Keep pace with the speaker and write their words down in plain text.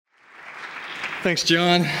Thanks,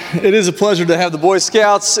 John. It is a pleasure to have the Boy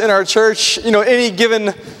Scouts in our church. You know, any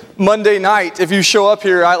given Monday night, if you show up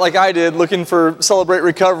here, like I did, looking for Celebrate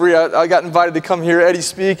Recovery, I got invited to come hear Eddie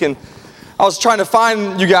speak, and I was trying to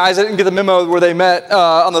find you guys. I didn't get the memo where they met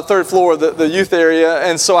on the third floor of the youth area,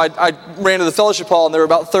 and so I ran to the fellowship hall, and there were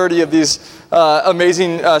about 30 of these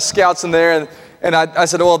amazing scouts in there, and I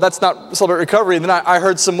said, well, that's not Celebrate Recovery. And then I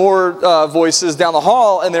heard some more voices down the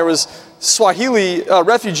hall, and there was Swahili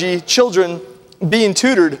refugee children being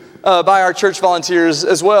tutored by our church volunteers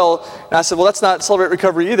as well. And I said, well, that's not Celebrate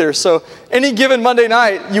Recovery either. So any given Monday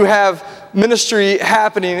night, you have ministry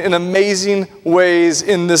happening in amazing ways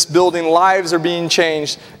in this building. Lives are being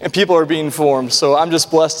changed and people are being formed. So I'm just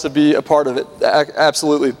blessed to be a part of it.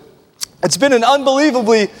 Absolutely. It's been an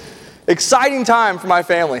unbelievably exciting time for my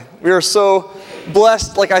family. We are so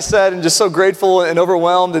blessed, like I said, and just so grateful and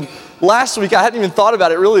overwhelmed. And last week, I hadn't even thought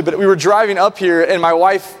about it really, but we were driving up here and my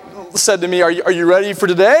wife said to me, are you ready for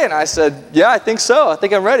today? And I said, yeah, I think so. I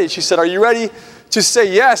think I'm ready. She said, are you ready to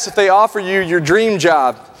say yes if they offer you your dream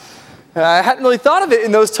job? And I hadn't really thought of it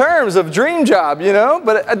in those terms of dream job, you know,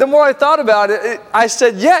 but the more I thought about it, I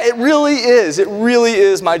said, yeah, it really is. It really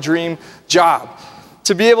is my dream job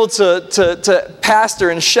to be able to pastor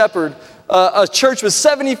and shepherd a church with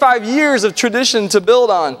 75 years of tradition to build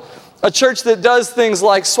on. A church that does things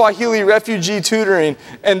like Swahili refugee tutoring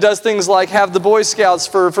and does things like have the Boy Scouts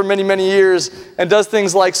for many, many years and does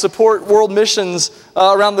things like support world missions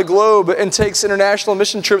around the globe and takes international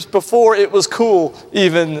mission trips before it was cool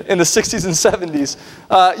even in the 60s and 70s.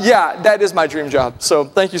 Yeah, that is my dream job. So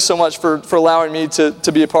thank you so much for allowing me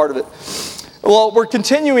to be a part of it. Well, we're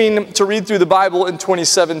continuing to read through the Bible in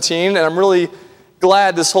 2017, and I'm really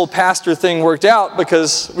glad this whole pastor thing worked out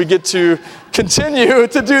because we get to continue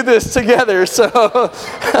to do this together. So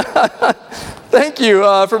thank you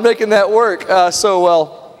for making that work so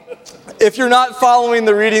well. If you're not following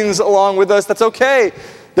the readings along with us, that's okay.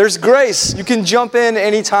 There's grace. You can jump in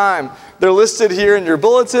anytime. They're listed here in your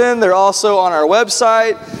bulletin. They're also on our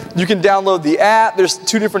website. You can download the app. There's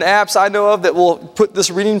 2 different apps I know of that will put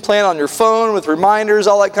this reading plan on your phone with reminders,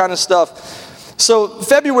 all that kind of stuff. So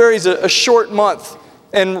February is a short month,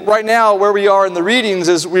 and right now where we are in the readings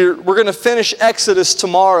is we're going to finish Exodus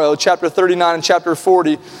tomorrow, chapter 39 and chapter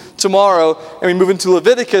 40 tomorrow, and we move into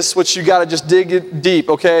Leviticus, which you got to just dig it deep,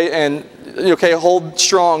 okay, and hold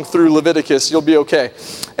strong through Leviticus, you'll be okay.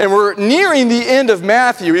 And we're nearing the end of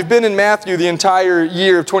Matthew. We've been in Matthew the entire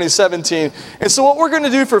year of 2017. And so what we're going to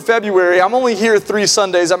do for February, I'm only here 3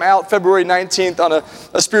 Sundays. I'm out February 19th on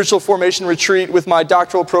a spiritual formation retreat with my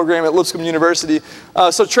doctoral program at Lipscomb University.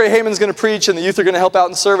 So Trey Heyman's going to preach and the youth are going to help out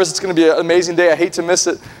in service. It's going to be an amazing day. I hate to miss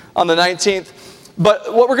it on the 19th.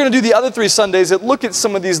 But what we're going to do the other 3 Sundays is look at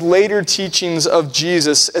some of these later teachings of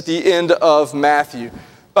Jesus at the end of Matthew.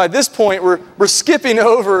 By this point, we're skipping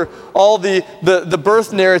over all the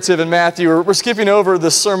birth narrative in Matthew. We're skipping over the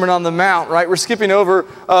Sermon on the Mount, right? We're skipping over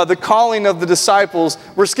the calling of the disciples.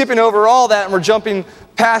 We're skipping over all that, and we're jumping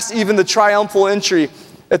past even the triumphal entry.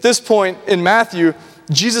 At this point in Matthew,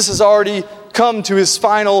 Jesus has already come to his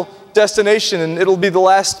final destination, and it'll be the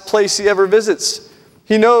last place he ever visits.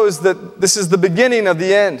 He knows that this is the beginning of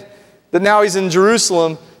the end, that now he's in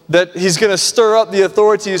Jerusalem, that he's going to stir up the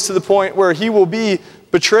authorities to the point where he will be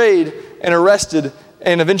betrayed and arrested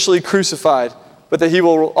and eventually crucified, but that he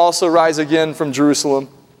will also rise again from Jerusalem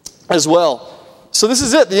as well. So this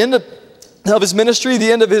is it, the end of his ministry,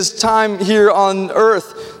 the end of his time here on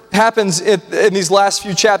earth happens in these last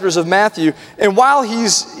few chapters of Matthew. And while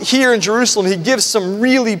he's here in Jerusalem, he gives some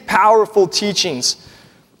really powerful teachings.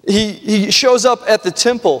 He shows up at the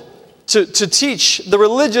temple to teach the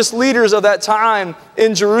religious leaders of that time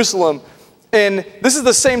in Jerusalem. And this is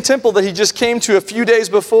the same temple that he just came to a few days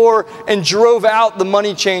before and drove out the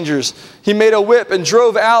money changers. He made a whip and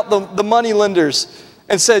drove out the money lenders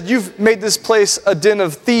and said, you've made this place a den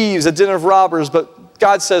of thieves, a den of robbers, but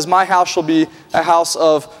God says, my house shall be a house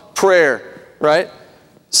of prayer, right?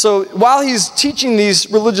 So while he's teaching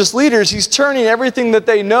these religious leaders, he's turning everything that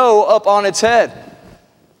they know up on its head.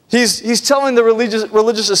 He's telling the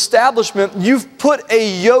religious establishment, you've put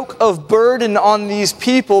a yoke of burden on these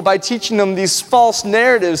people by teaching them these false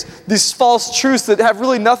narratives, these false truths that have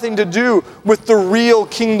really nothing to do with the real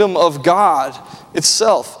kingdom of God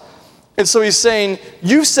itself. And so he's saying,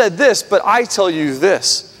 you said this, but I tell you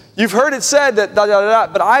this. You've heard it said that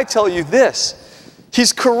but I tell you this.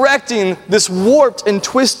 He's correcting this warped and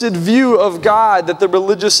twisted view of God that the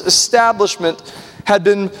religious establishment had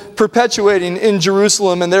been perpetuating in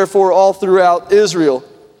Jerusalem and therefore all throughout Israel.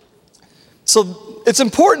 So it's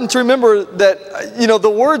important to remember that, the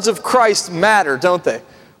words of Christ matter, don't they?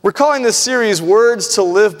 We're calling this series Words to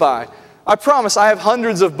Live By. I promise I have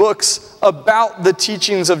hundreds of books about the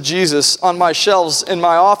teachings of Jesus on my shelves in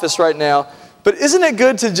my office right now. But isn't it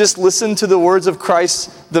good to just listen to the words of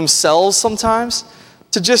Christ themselves sometimes?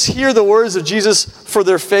 To just hear the words of Jesus for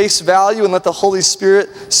their face value and let the Holy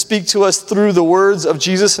Spirit speak to us through the words of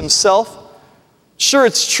Jesus himself? Sure,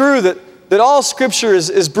 it's true that all Scripture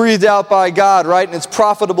is breathed out by God, right? And it's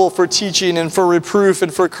profitable for teaching and for reproof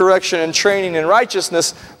and for correction and training in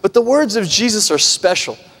righteousness. But the words of Jesus are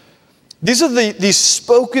special. These are these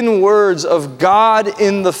spoken words of God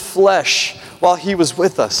in the flesh while he was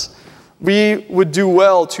with us. We would do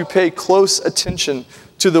well to pay close attention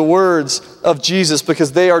to the words of Jesus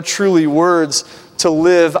because they are truly words to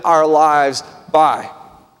live our lives by.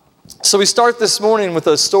 So we start this morning with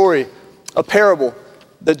a story, a parable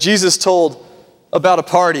that Jesus told about a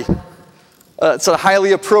party. It's a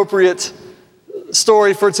highly appropriate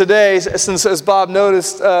story for today, since, as Bob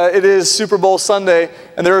noticed, it is Super Bowl Sunday,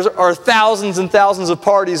 and there are thousands and thousands of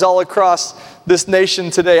parties all across this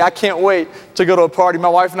nation today. I can't wait to go to a party. My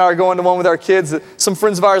wife and I are going to one with our kids. Some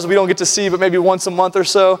friends of ours we don't get to see, but maybe once a month or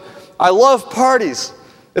so. I love parties.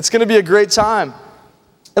 It's going to be a great time.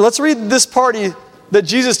 And let's read this party that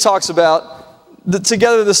Jesus talks about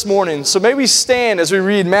together this morning. So may we stand as we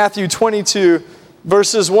read Matthew 22,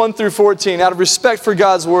 verses 1 through 14. Out of respect for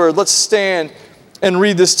God's word, let's stand and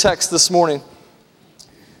read this text this morning.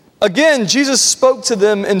 Again, Jesus spoke to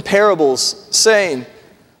them in parables, saying,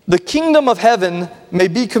 "The kingdom of heaven may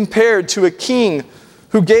be compared to a king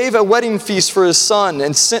who gave a wedding feast for his son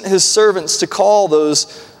and sent his servants to call those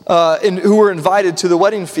who were invited to the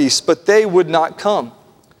wedding feast, but they would not come.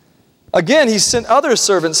 Again, he sent other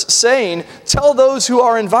servants, saying, 'Tell those who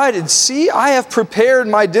are invited, see, I have prepared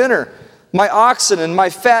my dinner. My oxen and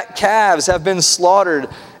my fat calves have been slaughtered.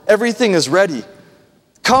 Everything is ready.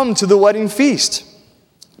 Come to the wedding feast.'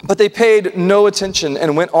 But they paid no attention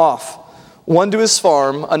and went off, one to his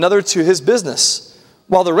farm, another to his business,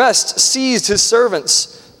 while the rest seized his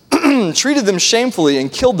servants, treated them shamefully,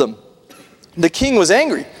 and killed them. The king was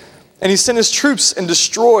angry, and he sent his troops and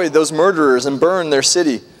destroyed those murderers and burned their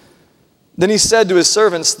city. Then he said to his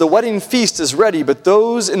servants, 'The wedding feast is ready, but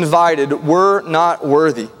those invited were not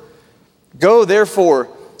worthy. Go, therefore,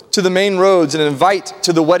 to the main roads and invite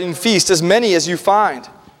to the wedding feast as many as you find.'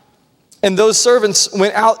 And those servants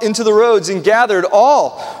went out into the roads and gathered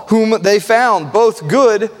all whom they found, both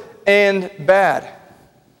good and bad.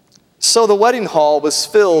 So the wedding hall was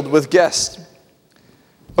filled with guests.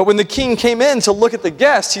 But when the king came in to look at the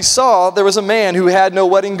guests, he saw there was a man who had no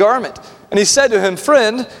wedding garment. And he said to him,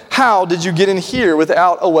 'Friend, how did you get in here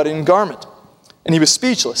without a wedding garment?' And he was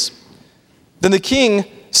speechless. Then the king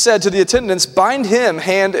said to the attendants, 'Bind him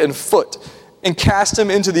hand and foot and cast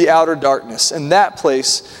him into the outer darkness. In that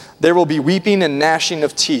place there will be weeping and gnashing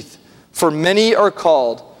of teeth, for many are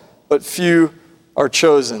called, but few are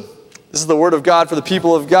chosen.'" This is the word of God for the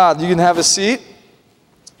people of God. You can have a seat.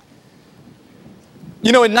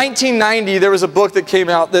 You know, in 1990, there was a book that came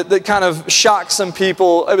out that kind of shocked some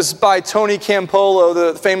people. It was by Tony Campolo,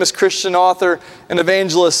 the famous Christian author and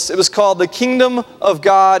evangelist. It was called "The Kingdom of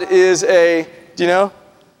God is a," do you know?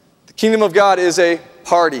 The kingdom of God is a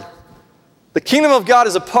party. The kingdom of God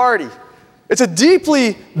is a party. It's a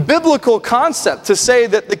deeply biblical concept to say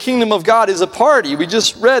that the kingdom of God is a party. We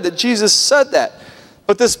just read that Jesus said that.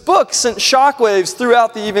 But this book sent shockwaves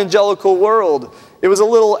throughout the evangelical world. It was a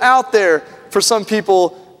little out there for some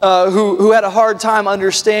people who had a hard time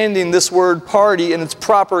understanding this word party in its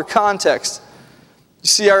proper context. You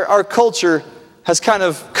see, our culture has kind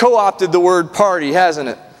of co-opted the word party, hasn't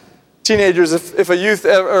it? Teenagers, if a youth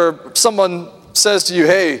or someone says to you,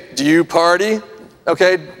 "Hey, do you party?"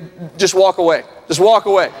 Okay, just walk away. Just walk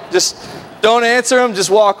away. Just don't answer them, just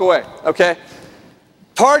walk away, okay?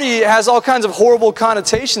 Party has all kinds of horrible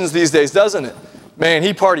connotations these days, doesn't it? Man,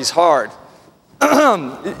 he parties hard.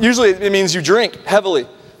 Usually it means you drink heavily.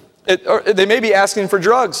 Or they may be asking for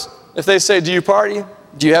drugs. If they say, "Do you party?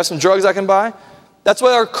 Do you have some drugs I can buy?" That's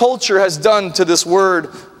what our culture has done to this word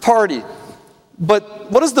party.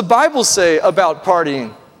 But what does the Bible say about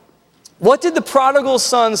partying? What did the prodigal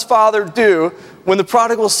son's father do when the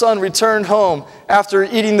prodigal son returned home after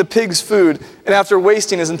eating the pig's food and after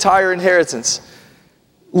wasting his entire inheritance?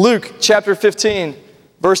 Luke chapter 15,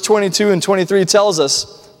 verse 22 and 23 tells us,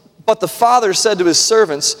 "But the father said to his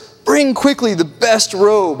servants, 'Bring quickly the best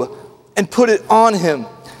robe and put it on him,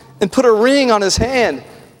 and put a ring on his hand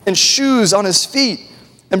and shoes on his feet,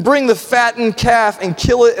 and bring the fattened calf and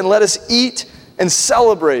kill it, and let us eat and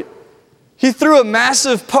celebrate.'" He threw a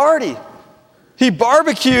massive party. He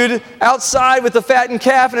barbecued outside with the fattened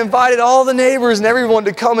calf and invited all the neighbors and everyone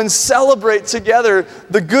to come and celebrate together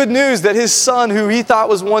the good news that his son, who he thought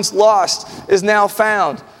was once lost, is now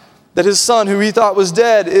found. That his son, who he thought was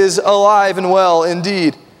dead, is alive and well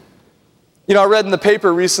indeed. You know, I read in the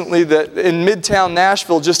paper recently that in Midtown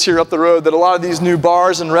Nashville, just here up the road, that a lot of these new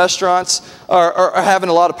bars and restaurants are having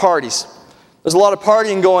a lot of parties. There's a lot of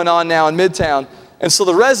partying going on now in Midtown. And so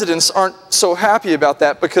the residents aren't so happy about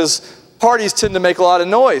that because parties tend to make a lot of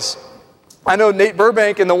noise. I know Nate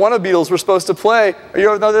Burbank and the Wanna Beatles were supposed to play. Are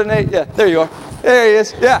you another Nate? Yeah, there you are. There he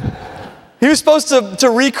is. Yeah. He was supposed to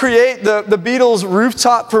recreate the Beatles'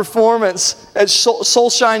 rooftop performance at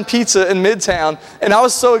Soulshine Pizza in Midtown. And I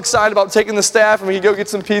was so excited about taking the staff and we could go get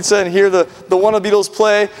some pizza and hear the Wanna Beatles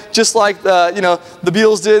play just like the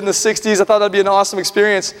Beatles did in the 60s. I thought that'd be an awesome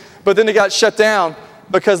experience. But then it got shut down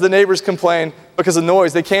because the neighbors complained because of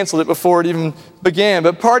noise. They canceled it before it even began.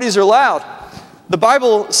 But parties are loud. The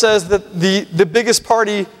Bible says that the biggest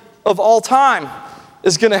party of all time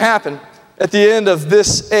is going to happen at the end of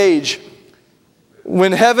this age.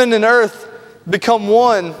 When heaven and earth become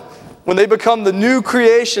one, when they become the new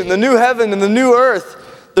creation, the new heaven and the new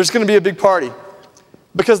earth, there's going to be a big party.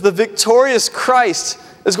 Because the victorious Christ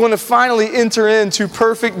is going to finally enter into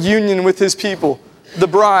perfect union with his people, the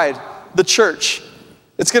bride, the church.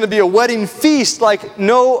 It's going to be a wedding feast like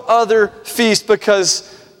no other feast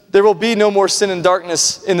because there will be no more sin and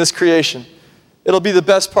darkness in this creation. It'll be the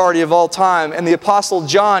best party of all time. And the Apostle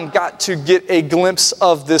John got to get a glimpse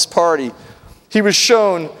of this party. He was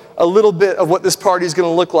shown a little bit of what this party is going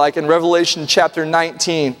to look like in Revelation chapter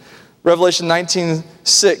 19. Revelation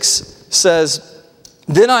 19:6 says,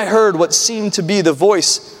 "Then I heard what seemed to be the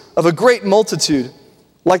voice of a great multitude,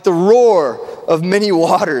 like the roar of many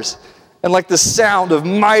waters, and like the sound of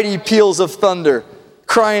mighty peals of thunder,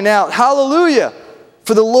 crying out, 'Hallelujah!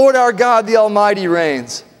 For the Lord our God, the Almighty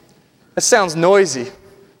reigns.'" That sounds noisy.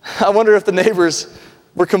 I wonder if the neighbors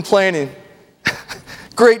were complaining.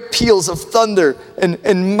 Great peals of thunder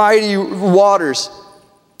and mighty waters.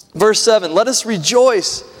 Verse 7, "Let us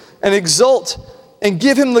rejoice and exult and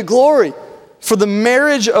give him the glory, for the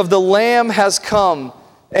marriage of the Lamb has come,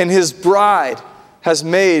 and his bride has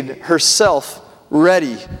made herself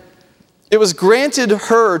ready. It was granted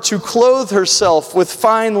her to clothe herself with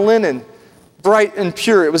fine linen, bright and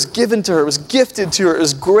pure. It was given to her, it was gifted to her, it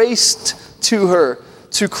was graced to her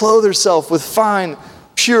to clothe herself with fine,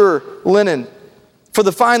 pure linen. For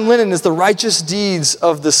the fine linen is the righteous deeds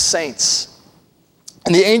of the saints.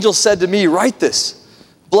 And the angel said to me, 'Write this,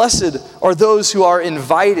 blessed are those who are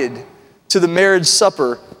invited to the marriage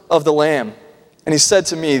supper of the Lamb.' And he said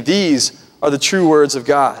to me, 'These are the true words of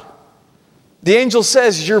God.'" The angel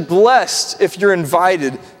says you're blessed if you're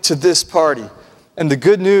invited to this party. And the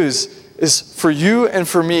good news is for you and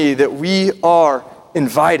for me that we are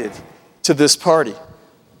invited to this party.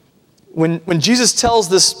 When Jesus tells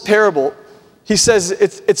this parable, he says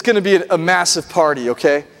it's going to be a massive party,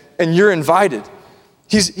 okay? And you're invited.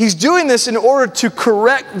 He's doing this in order to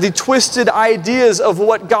correct the twisted ideas of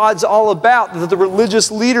what God's all about that the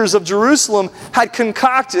religious leaders of Jerusalem had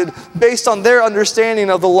concocted based on their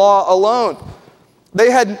understanding of the law alone.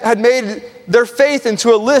 They had made their faith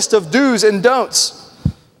into a list of do's and don'ts.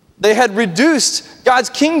 They had reduced God's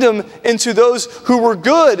kingdom into those who were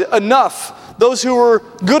good enough, those who were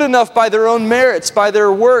good enough by their own merits, by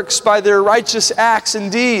their works, by their righteous acts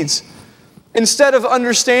and deeds. Instead of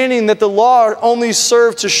understanding that the law only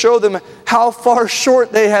served to show them how far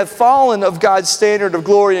short they had fallen of God's standard of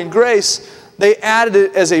glory and grace, they added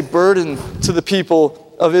it as a burden to the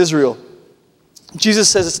people of Israel. Jesus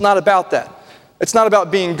says it's not about that. It's not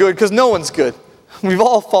about being good, because no one's good. We've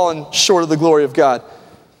all fallen short of the glory of God.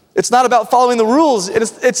 It's not about following the rules.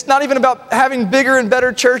 It's not even about having bigger and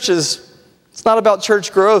better churches. It's not about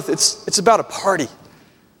church growth. It's about a party.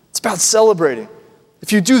 It's about celebrating.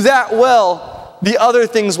 If you do that well, the other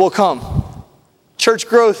things will come. Church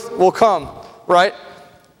growth will come, right?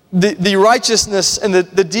 The righteousness and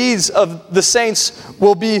the deeds of the saints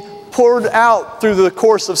will be poured out through the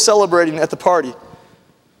course of celebrating at the party.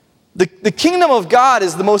 The kingdom of God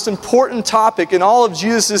is the most important topic in all of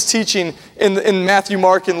Jesus' teaching in Matthew,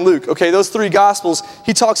 Mark, and Luke. Okay, those three gospels,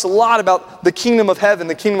 he talks a lot about the kingdom of heaven,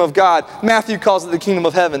 the kingdom of God. Matthew calls it the kingdom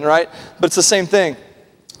of heaven, right? But it's the same thing.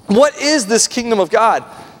 What is this kingdom of God?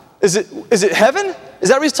 Is it heaven? Is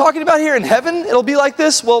that what he's talking about here? In heaven, it'll be like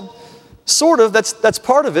this? Well, sort of. That's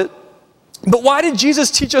part of it. But why did Jesus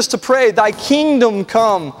teach us to pray, "Thy kingdom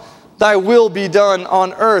come, thy will be done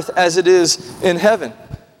on earth as it is in heaven"?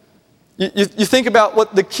 You think about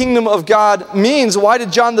what the kingdom of God means. Why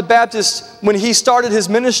did John the Baptist, when he started his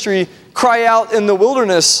ministry, cry out in the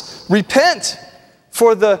wilderness, "Repent,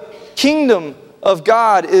 for the kingdom of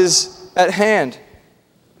God is at hand.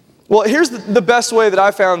 Well, here's the best way that I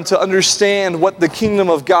found to understand what the kingdom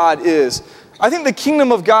of God is. I think the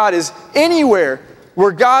kingdom of God is anywhere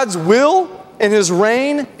where God's will and His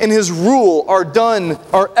reign and His rule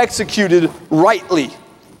are executed rightly.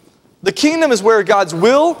 The kingdom is where God's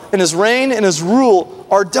will and His reign and His rule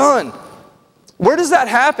are done. Where does that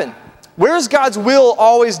happen? Where is God's will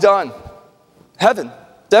always done? Heaven,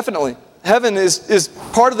 definitely. Heaven is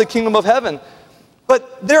part of the kingdom of heaven.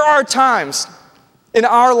 But there are times in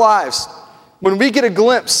our lives when we get a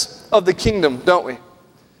glimpse of the kingdom, don't we?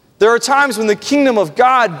 There are times when the kingdom of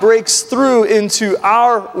God breaks through into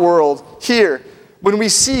our world here, when we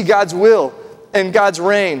see God's will and God's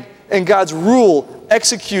reign and God's rule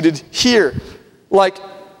executed here, like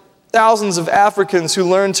thousands of Africans who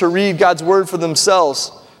learned to read God's word for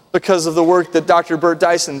themselves because of the work that Dr. Bert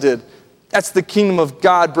Dyson did. That's the kingdom of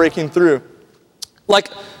God breaking through. Like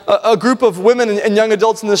a group of women and young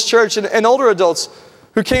adults in this church and older adults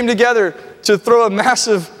who came together to throw a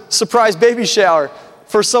massive surprise baby shower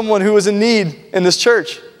for someone who was in need in this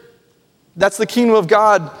church. That's the kingdom of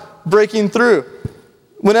God breaking through.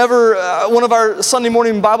 Whenever one of our Sunday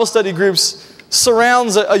morning Bible study groups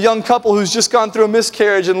surrounds a young couple who's just gone through a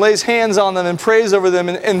miscarriage and lays hands on them and prays over them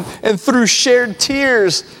and through shared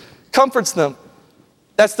tears comforts them.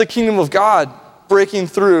 That's the kingdom of God breaking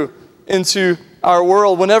through into our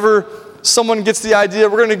world. Whenever someone gets the idea,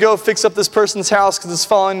 we're going to go fix up this person's house because it's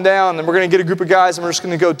falling down, and we're going to get a group of guys and we're just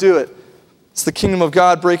going to go do it. It's the kingdom of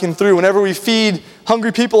God breaking through. Whenever we feed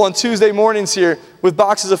hungry people on Tuesday mornings here with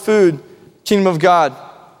boxes of food, kingdom of God.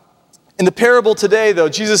 In the parable today, though,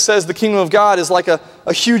 Jesus says the kingdom of God is like a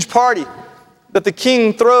huge party that the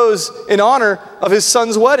king throws in honor of his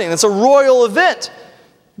son's wedding. It's a royal event.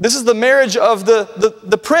 This is the marriage of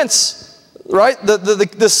the prince, right?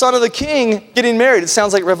 The son of the king getting married. It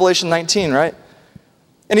sounds like Revelation 19, right?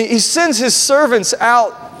 And he sends his servants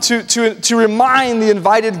out to remind the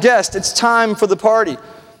invited guest it's time for the party.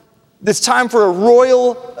 It's time for a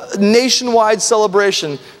royal, nationwide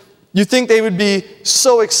celebration. You think they would be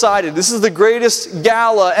so excited. This is the greatest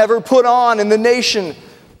gala ever put on in the nation.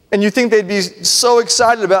 And you think they'd be so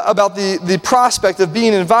excited about the prospect of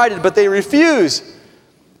being invited, but they refuse.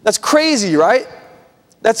 That's crazy, right?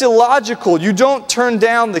 That's illogical. You don't turn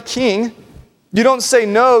down the king. You don't say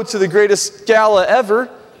no to the greatest gala ever.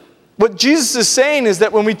 What Jesus is saying is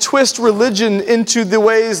that when we twist religion into the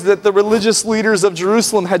ways that the religious leaders of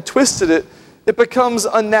Jerusalem had twisted it, it becomes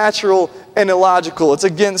unnatural and illogical. It's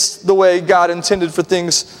against the way God intended for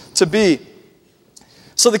things to be.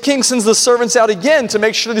 So the king sends the servants out again to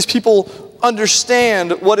make sure these people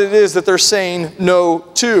understand what it is that they're saying no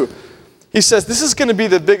to. He says, this is going to be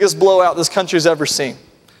the biggest blowout this country's ever seen.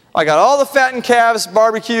 I got all the fattened calves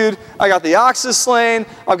barbecued. I got the oxes slain.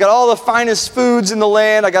 I've got all the finest foods in the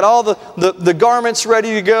land. I got all the garments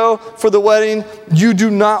ready to go for the wedding. You do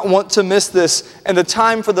not want to miss this. And the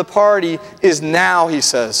time for the party is now, he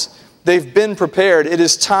says. They've been prepared. It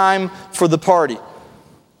is time for the party.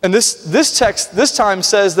 And this text this time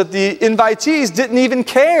says that the invitees didn't even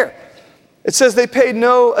care. It says they paid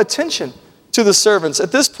no attention to the servants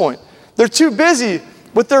at this point. They're too busy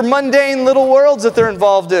with their mundane little worlds that they're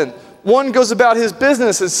involved in. One goes about his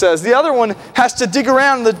business, it says. The other one has to dig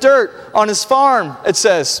around in the dirt on his farm, it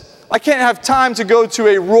says. I can't have time to go to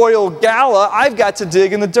a royal gala. I've got to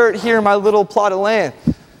dig in the dirt here in my little plot of land.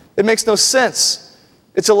 It makes no sense.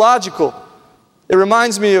 It's illogical. It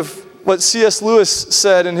reminds me of what C.S. Lewis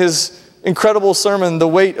said in his incredible sermon, The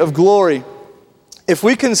Weight of Glory. If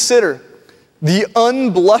we consider the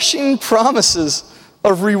unblushing promises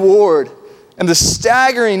of reward and the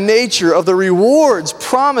staggering nature of the rewards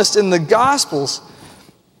promised in the Gospels,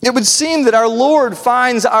 it would seem that our Lord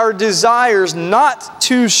finds our desires not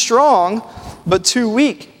too strong, but too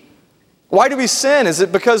weak. Why do we sin? Is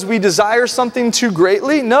it because we desire something too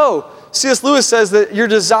greatly? No. C.S. Lewis says that your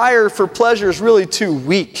desire for pleasure is really too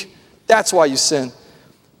weak. That's why you sin.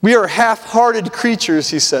 We are half-hearted creatures,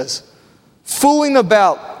 he says, fooling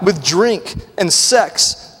about with drink and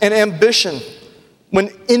sex and ambition when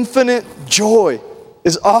infinite joy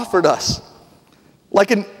is offered us. Like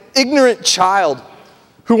an ignorant child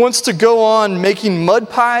who wants to go on making mud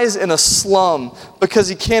pies in a slum because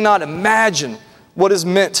he cannot imagine what is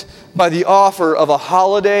meant by the offer of a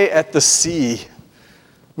holiday at the sea.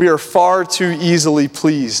 We are far too easily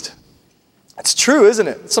pleased. It's true, isn't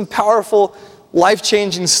it? It's some powerful,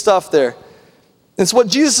 life-changing stuff there. It's what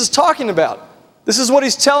Jesus is talking about. This is what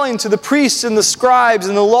he's telling to the priests and the scribes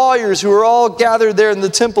and the lawyers who are all gathered there in the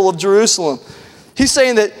temple of Jerusalem. He's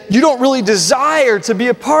saying that you don't really desire to be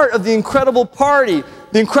a part of the incredible party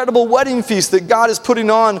the incredible wedding feast that God is putting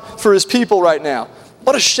on for his people right now.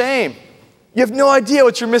 What a shame. You have no idea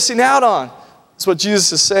what you're missing out on. That's what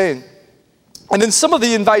Jesus is saying. And then some of the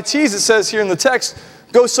invitees, it says here in the text,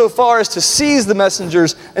 go so far as to seize the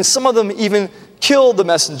messengers, and some of them even kill the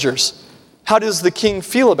messengers. How does the king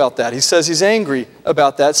feel about that? He says he's angry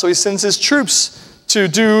about that, so he sends his troops to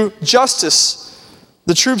do justice.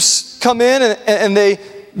 The troops come in and they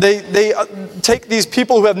take these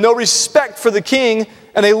people who have no respect for the king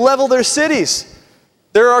and they level their cities.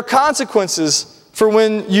 There are consequences for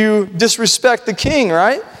when you disrespect the king,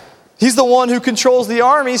 right? He's the one who controls the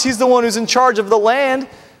armies. He's the one who's in charge of the land.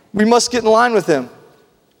 We must get in line with him.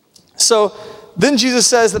 So then Jesus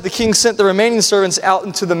says that the king sent the remaining servants out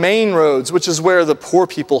into the main roads, which is where the poor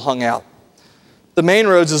people hung out. The main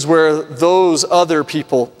roads is where those other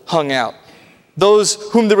people hung out.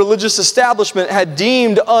 Those whom the religious establishment had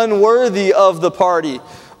deemed unworthy of the party,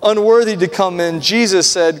 unworthy to come in. Jesus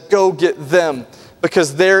said, go get them,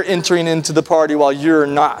 because they're entering into the party while you're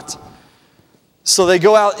not. So they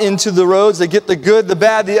go out into the roads, they get the good, the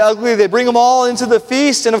bad, the ugly, they bring them all into the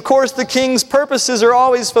feast, and of course the king's purposes are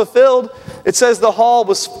always fulfilled. It says the hall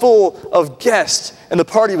was full of guests, and the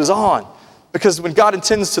party was on. Because when God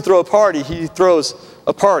intends to throw a party, he throws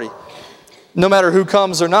a party. No matter who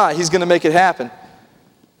comes or not, he's going to make it happen.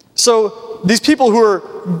 So these people who are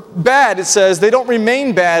bad, it says, they don't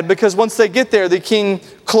remain bad, because once they get there, the king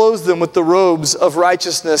clothes them with the robes of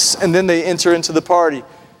righteousness, and then they enter into the party.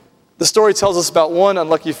 The story tells us about one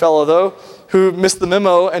unlucky fellow, though, who missed the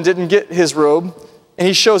memo and didn't get his robe. And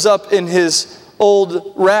he shows up in his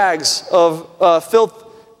old rags of filth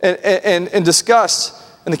and disgust.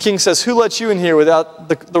 And the king says, who let you in here without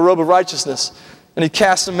the robe of righteousness? And he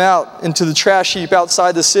casts him out into the trash heap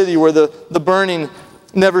outside the city where the burning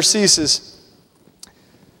never ceases.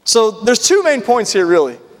 So there's two main points here,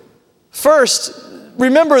 really. First,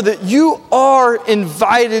 remember that you are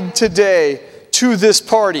invited today to this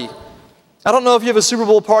party. I don't know if you have a Super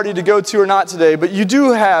Bowl party to go to or not today, but you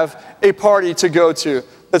do have a party to go to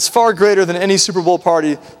that's far greater than any Super Bowl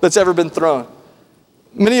party that's ever been thrown.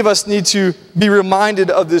 Many of us need to be reminded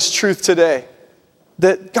of this truth today,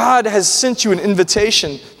 that God has sent you an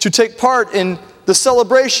invitation to take part in the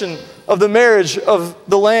celebration of the marriage of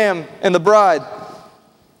the Lamb and the bride.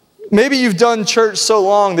 Maybe you've done church so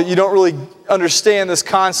long that you don't really understand this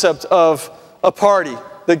concept of a party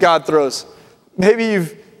that God throws. Maybe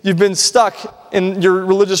you've been stuck in your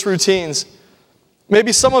religious routines.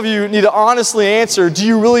 Maybe some of you need to honestly answer, do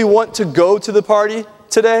you really want to go to the party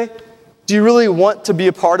today? Do you really want to be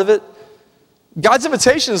a part of it? God's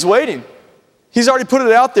invitation is waiting. He's already put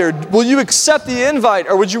it out there. Will you accept the invite,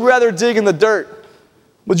 or would you rather dig in the dirt?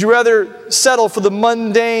 Would you rather settle for the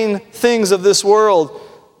mundane things of this world?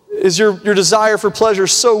 Is your desire for pleasure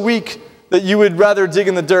so weak that you would rather dig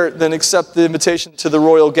in the dirt than accept the invitation to the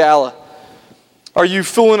royal gala? Are you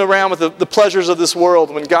fooling around with the pleasures of this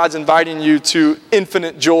world when God's inviting you to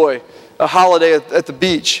infinite joy, a holiday at the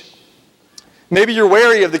beach? Maybe you're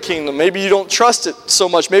wary of the kingdom. Maybe you don't trust it so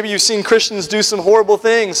much. Maybe you've seen Christians do some horrible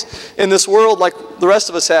things in this world like the rest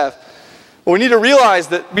of us have. Well, we need to realize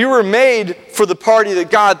that we were made for the party that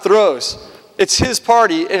God throws. It's his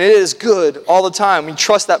party, and it is good all the time. We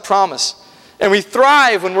trust that promise. And we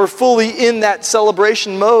thrive when we're fully in that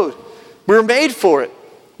celebration mode. We're made for it.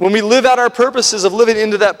 When we live out our purposes of living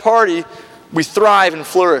into that party, we thrive and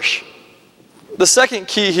flourish. The second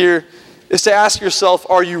key here is to ask yourself,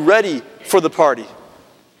 are you ready for the party?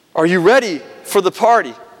 Are you ready for the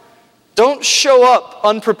party? Don't show up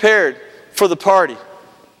unprepared for the party,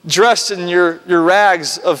 dressed in your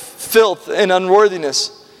rags of filth and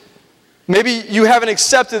unworthiness. Maybe you haven't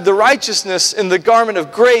accepted the righteousness in the garment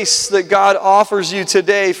of grace that God offers you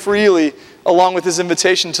today freely, along with his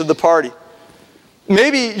invitation to the party.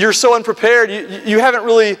 Maybe you're so unprepared, you haven't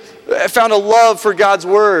really found a love for God's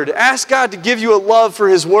word. Ask God to give you a love for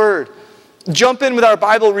his word. Jump in with our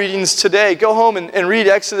Bible readings today. Go home and read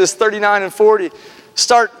Exodus 39 and 40.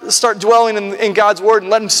 Start dwelling in God's word and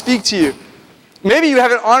let him speak to you. Maybe you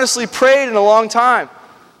haven't honestly prayed in a long time.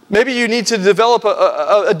 Maybe you need to develop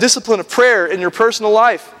a discipline of prayer in your personal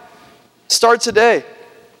life. Start today.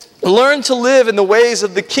 Learn to live in the ways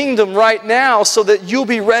of the kingdom right now so that you'll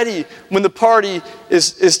be ready when the party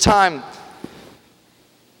is time.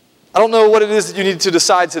 I don't know what it is that you need to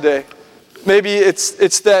decide today. Maybe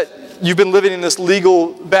it's that you've been living in this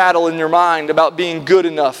legal battle in your mind about being good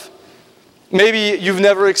enough. Maybe you've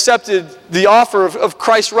never accepted the offer of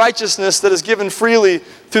Christ's righteousness that is given freely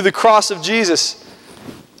through the cross of Jesus.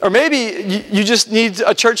 Or maybe you just need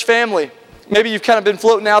a church family. Maybe you've kind of been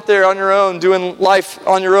floating out there on your own, doing life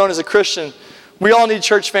on your own as a Christian. We all need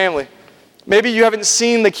church family. Maybe you haven't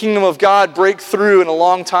seen the kingdom of God break through in a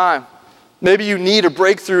long time. Maybe you need a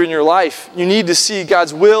breakthrough in your life. You need to see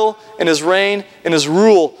God's will and His reign and His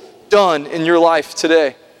rule done in your life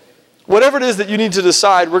today. Whatever it is that you need to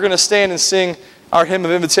decide, we're going to stand and sing our hymn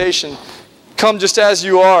of invitation. Come just as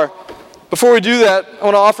you are. Before we do that, I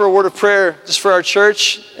want to offer a word of prayer just for our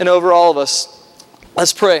church and over all of us.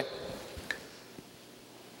 Let's pray.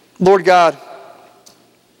 Lord God,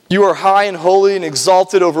 you are high and holy and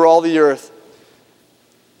exalted over all the earth.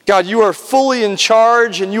 God, you are fully in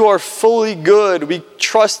charge and you are fully good. We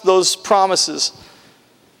trust those promises.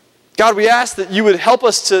 God, we ask that you would help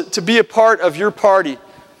us to be a part of your party.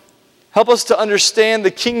 Help us to understand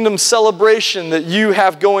the kingdom celebration that you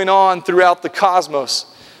have going on throughout the cosmos.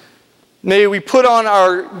 May we put on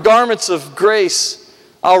our garments of grace,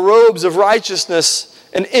 our robes of righteousness,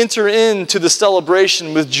 and enter into the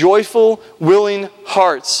celebration with joyful, willing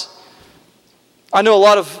hearts. I know a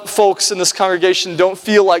lot of folks in this congregation don't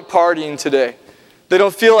feel like partying today. They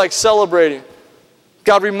don't feel like celebrating.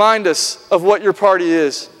 God, remind us of what your party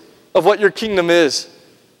is, of what your kingdom is.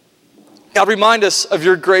 God, remind us of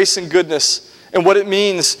your grace and goodness and what it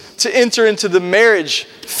means to enter into the marriage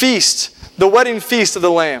feast, the wedding feast of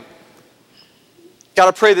the Lamb. God,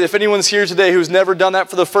 I pray that if anyone's here today who's never done that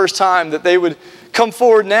for the first time, that they would come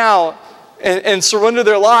forward now and surrender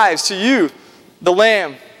their lives to you, the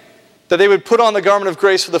Lamb, that they would put on the garment of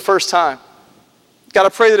grace for the first time. God, I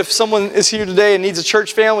pray that if someone is here today and needs a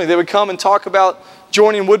church family, they would come and talk about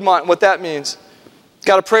joining Woodmont and what that means.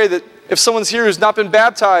 God, I pray that if someone's here who's not been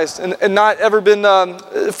baptized and not ever been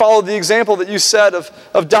followed the example that you said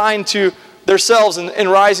of dying to themselves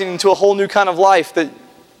and rising into a whole new kind of life, that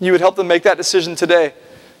you would help them make that decision today.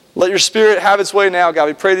 Let your Spirit have its way now, God.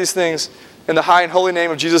 We pray these things in the high and holy name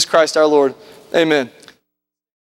of Jesus Christ our Lord. Amen.